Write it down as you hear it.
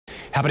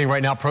Happening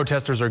right now,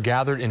 protesters are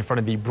gathered in front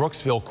of the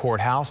Brooksville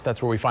courthouse.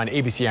 That's where we find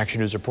ABC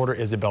Action News reporter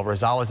Isabel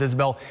Rosales.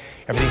 Isabel,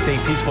 everything's staying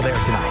peaceful there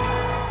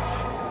tonight.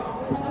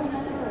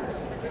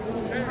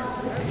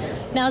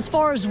 Now, as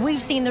far as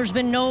we've seen, there's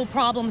been no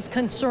problems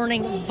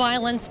concerning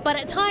violence, but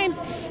at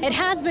times it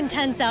has been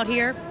tense out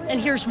here,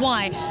 and here's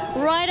why.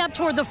 Right up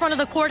toward the front of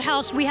the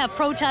courthouse, we have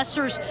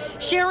protesters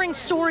sharing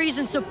stories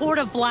in support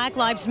of Black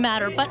Lives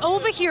Matter. But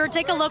over here,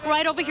 take a look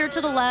right over here to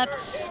the left,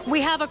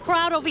 we have a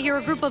crowd over here,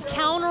 a group of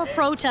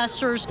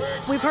counter-protesters.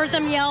 We've heard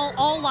them yell,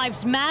 "All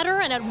lives matter,"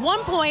 and at one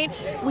point,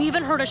 we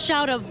even heard a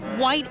shout of,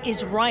 "White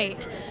is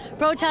right."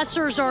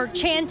 Protesters are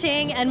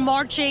chanting and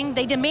marching.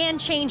 They demand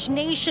change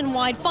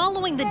nationwide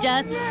following the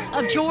death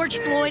of George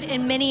Floyd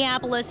in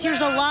Minneapolis.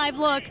 Here's a live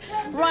look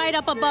right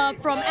up above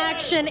from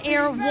Action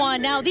Air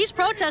 1. Now, these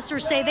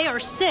protesters say they are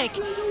sick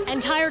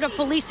and tired of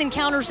police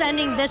encounters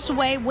ending this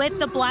way with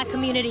the Black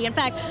community. In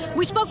fact,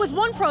 we spoke with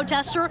one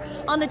protester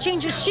on the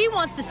changes she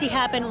wants to see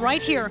happen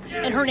right here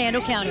in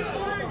Hernando County.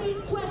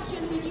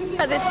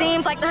 Because it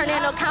seems like the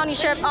Hernando County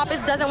Sheriff's Office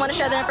doesn't want to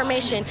share the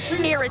information.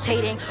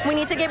 Irritating. We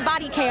need to get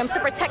body cams to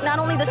protect not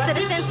only the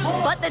citizens,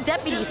 but the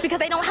deputies, because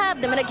they don't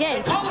have them. And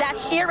again,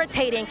 that's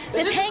irritating.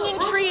 This hanging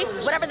tree,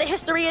 whatever the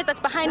history is that's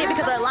behind it,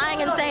 because they're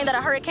lying and saying that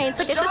a hurricane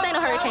took it. This ain't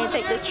a hurricane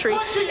take this tree.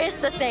 It's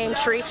the same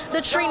tree.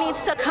 The tree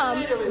needs to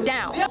come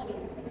down.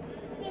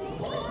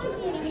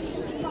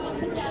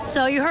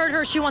 So you heard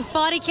her. She wants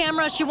body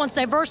cameras. She wants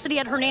diversity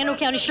at Hernando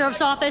County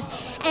Sheriff's Office.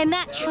 And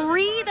that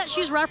tree that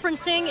she's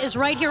referencing is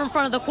right here in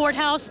front of the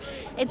courthouse.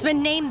 It's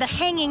been named the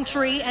hanging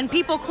tree, and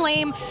people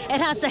claim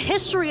it has a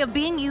history of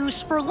being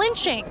used for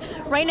lynching.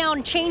 Right now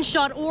on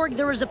change.org,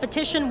 there is a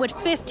petition with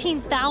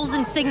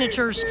 15,000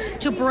 signatures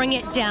to bring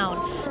it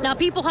down. Now,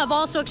 people have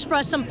also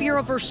expressed some fear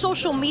over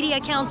social media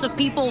accounts of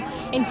people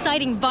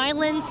inciting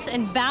violence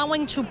and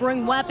vowing to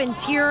bring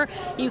weapons here.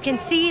 You can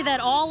see that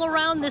all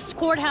around this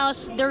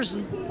courthouse, there's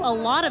a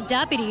lot of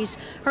deputies.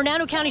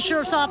 Hernando County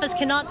Sheriff's Office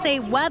cannot say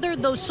whether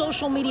those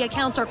social media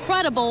accounts are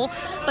credible,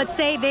 but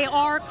say they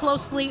are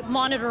closely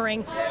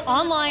monitoring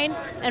online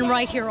and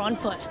right here on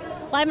foot.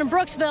 Live in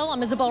Brooksville,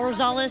 I'm Isabel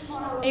Rosales,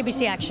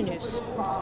 ABC Action News.